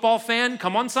college football fan,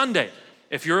 come on Sunday.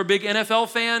 If you're a big NFL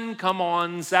fan, come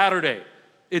on Saturday.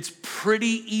 It's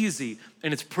pretty easy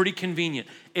and it's pretty convenient.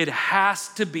 It has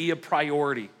to be a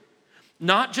priority.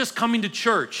 Not just coming to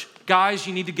church. Guys,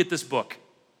 you need to get this book.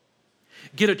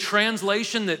 Get a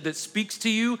translation that speaks to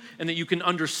you and that you can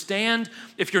understand.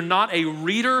 If you're not a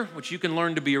reader, which you can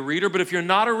learn to be a reader, but if you're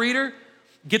not a reader,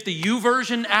 get the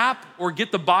YouVersion app or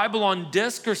get the Bible on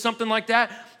disc or something like that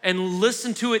and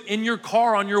listen to it in your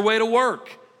car on your way to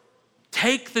work.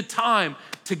 Take the time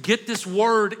to get this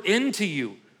word into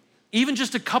you. Even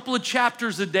just a couple of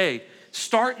chapters a day.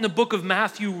 Start in the book of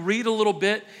Matthew, read a little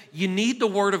bit. You need the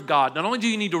word of God. Not only do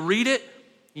you need to read it,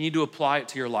 you need to apply it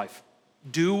to your life.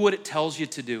 Do what it tells you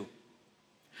to do.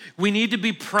 We need to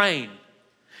be praying.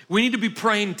 We need to be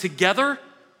praying together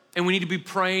and we need to be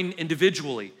praying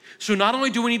individually. So not only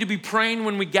do we need to be praying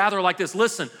when we gather like this,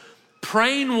 listen,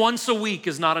 praying once a week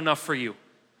is not enough for you.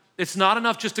 It's not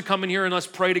enough just to come in here and let's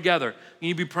pray together. You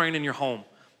need to be praying in your home.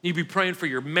 You need to be praying for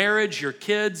your marriage, your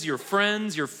kids, your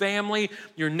friends, your family,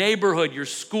 your neighborhood, your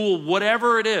school,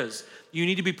 whatever it is. You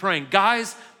need to be praying.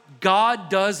 Guys, God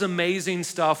does amazing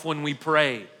stuff when we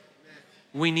pray.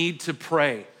 We need to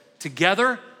pray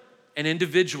together and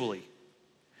individually.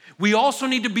 We also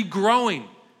need to be growing.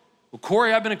 Well,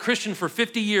 Corey, I've been a Christian for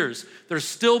 50 years. There's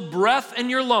still breath in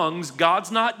your lungs.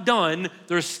 God's not done.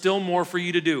 There's still more for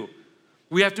you to do.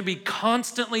 We have to be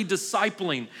constantly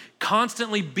discipling,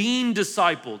 constantly being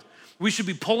discipled. We should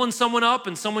be pulling someone up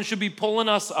and someone should be pulling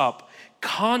us up.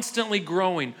 Constantly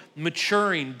growing,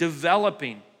 maturing,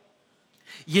 developing.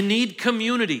 You need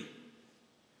community.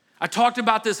 I talked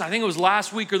about this, I think it was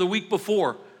last week or the week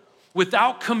before.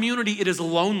 Without community, it is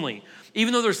lonely.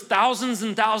 Even though there's thousands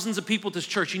and thousands of people at this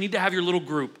church, you need to have your little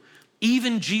group.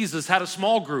 Even Jesus had a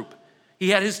small group. He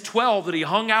had his 12 that he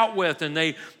hung out with and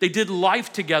they did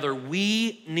life together.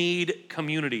 We need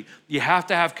community. You have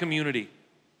to have community.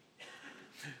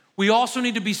 We also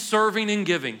need to be serving and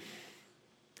giving.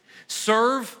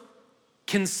 Serve,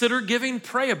 consider giving,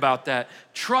 pray about that.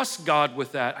 Trust God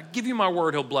with that. I give you my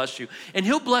word, he'll bless you. And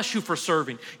he'll bless you for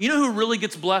serving. You know who really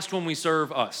gets blessed when we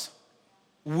serve? Us.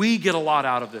 We get a lot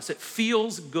out of this. It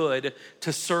feels good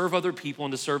to serve other people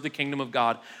and to serve the kingdom of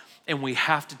God. and we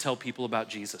have to tell people about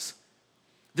Jesus.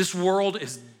 This world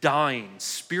is dying.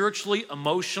 Spiritually,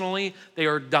 emotionally, they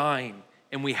are dying,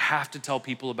 and we have to tell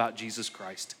people about Jesus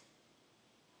Christ.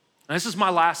 And this is my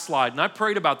last slide, and I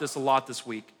prayed about this a lot this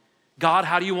week. God,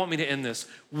 how do you want me to end this?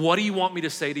 What do you want me to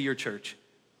say to your church?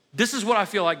 This is what I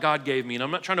feel like God gave me, and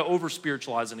I'm not trying to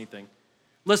over-spiritualize anything.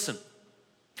 Listen,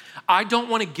 I don't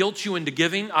want to guilt you into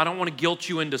giving. I don't want to guilt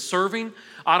you into serving.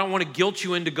 I don't want to guilt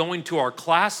you into going to our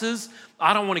classes.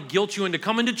 I don't want to guilt you into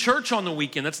coming to church on the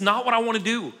weekend. That's not what I want to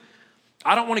do.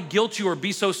 I don't want to guilt you or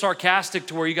be so sarcastic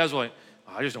to where you guys are like,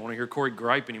 I just don't want to hear Corey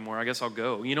gripe anymore. I guess I'll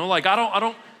go. You know, like I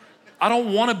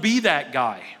don't want to be that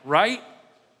guy, right?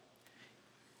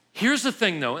 Here's the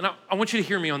thing though, and I want you to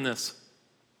hear me on this.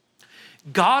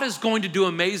 God is going to do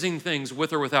amazing things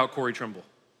with or without Corey Trimble.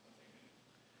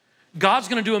 God's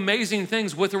gonna do amazing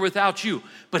things with or without you.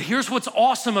 But here's what's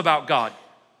awesome about God.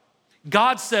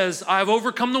 God says, I have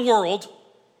overcome the world,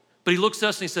 but he looks at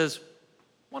us and he says,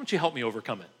 why don't you help me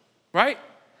overcome it, right?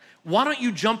 Why don't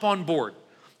you jump on board?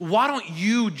 Why don't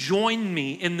you join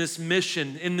me in this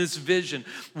mission, in this vision?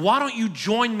 Why don't you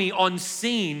join me on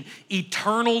seeing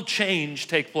eternal change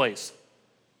take place?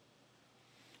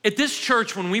 At this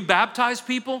church, when we baptize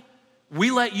people,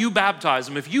 we let you baptize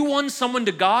them. If you won someone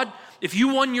to God, if you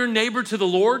won your neighbor to the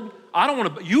Lord,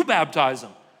 you baptize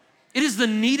them. It is the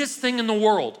neatest thing in the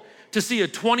world to see a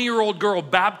 20-year-old girl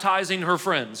baptizing her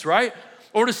friends, right?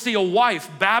 Or to see a wife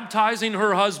baptizing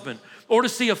her husband, or to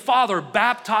see a father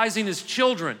baptizing his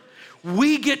children.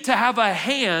 We get to have a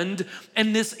hand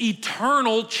in this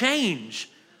eternal change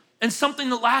and something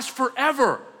that lasts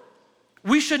forever.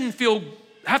 We shouldn't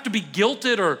have to be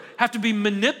guilted or have to be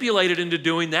manipulated into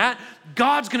doing that.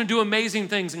 God's gonna do amazing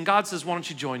things, and God says, why don't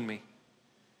you join me?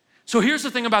 So here's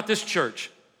the thing about this church.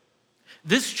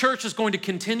 This church is going to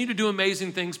continue to do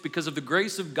amazing things because of the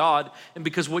grace of God and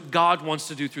because what God wants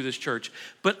to do through this church.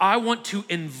 But I want to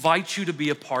invite you to be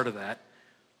a part of that.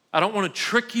 I don't want to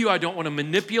trick you. I don't want to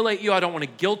manipulate you. I don't want to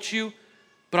guilt you.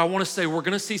 But I want to say we're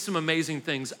going to see some amazing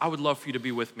things. I would love for you to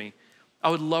be with me. I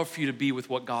would love for you to be with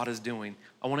what God is doing.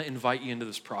 I want to invite you into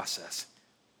this process.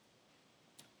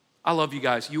 I love you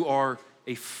guys. You are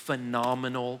a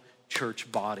phenomenal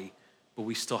church body, but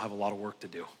we still have a lot of work to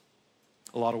do.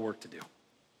 A lot of work to do.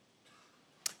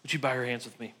 Would you bow your hands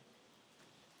with me?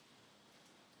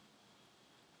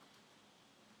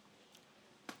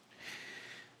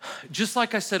 Just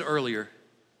like I said earlier,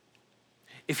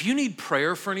 if you need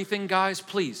prayer for anything, guys,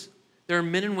 please, there are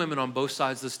men and women on both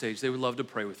sides of the stage. They would love to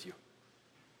pray with you.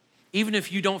 Even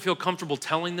if you don't feel comfortable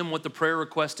telling them what the prayer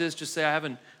request is, just say, I have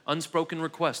an unspoken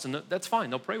request, and that's fine.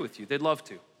 They'll pray with you. They'd love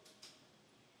to.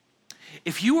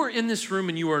 If you are in this room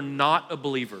and you are not a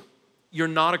believer, you're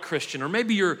not a Christian, or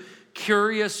maybe you're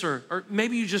curious, or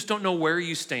maybe you just don't know where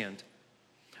you stand.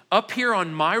 Up here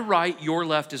on my right, your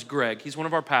left is Greg. He's one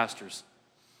of our pastors.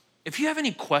 If you have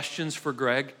any questions for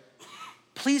Greg,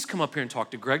 please come up here and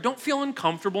talk to Greg. Don't feel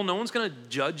uncomfortable. No one's gonna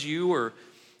judge you or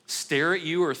stare at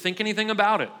you or think anything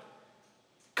about it.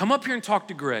 Come up here and talk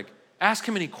to Greg. Ask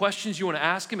him any questions you wanna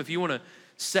ask him. If you wanna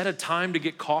set a time to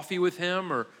get coffee with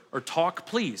him or talk,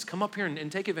 please come up here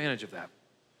and take advantage of that.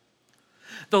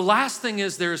 The last thing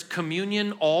is there's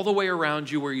communion all the way around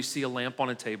you where you see a lamp on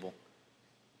a table.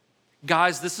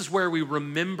 Guys, this is where we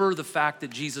remember the fact that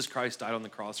Jesus Christ died on the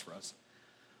cross for us.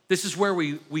 This is where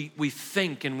we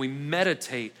think and we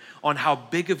meditate on how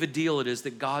big of a deal it is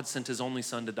that God sent his only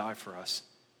son to die for us.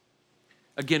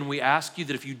 Again, we ask you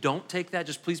that if you don't take that,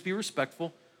 just please be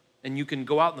respectful, and you can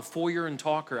go out in the foyer and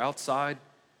talk or outside.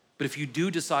 But if you do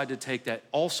decide to take that,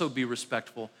 also be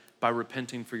respectful by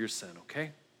repenting for your sin,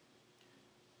 okay?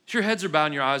 So your heads are bowed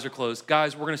and your eyes are closed.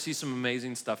 Guys, we're gonna see some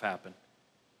amazing stuff happen.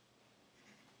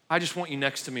 I just want you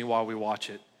next to me while we watch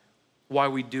it, why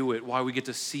we do it, why we get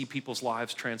to see people's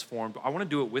lives transformed. I wanna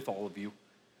do it with all of you.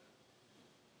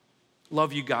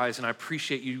 Love you guys, and I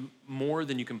appreciate you more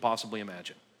than you can possibly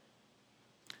imagine.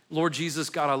 Lord Jesus,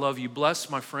 God, I love you. Bless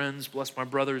my friends, bless my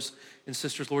brothers and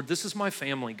sisters. Lord, this is my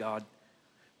family, God.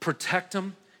 Protect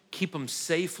them, keep them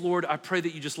safe, Lord. I pray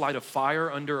that you just light a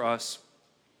fire under us.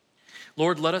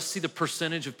 Lord, let us see the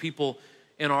percentage of people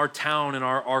in our town, in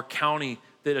our county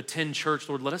that attend church.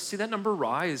 Lord, let us see that number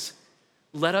rise.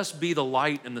 Let us be the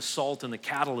light and the salt and the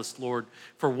catalyst, Lord,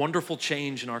 for wonderful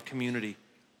change in our community.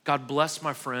 God, bless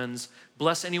my friends.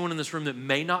 Bless anyone in this room that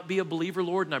may not be a believer,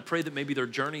 Lord, and I pray that maybe their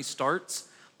journey starts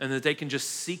and that they can just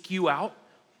seek you out.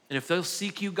 And if they'll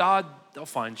seek you, God, they'll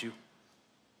find you.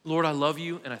 Lord, I love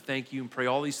you and I thank you and pray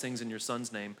all these things in your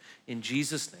son's name, in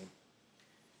Jesus' name.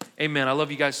 Amen. I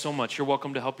love you guys so much. You're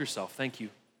welcome to help yourself. Thank you.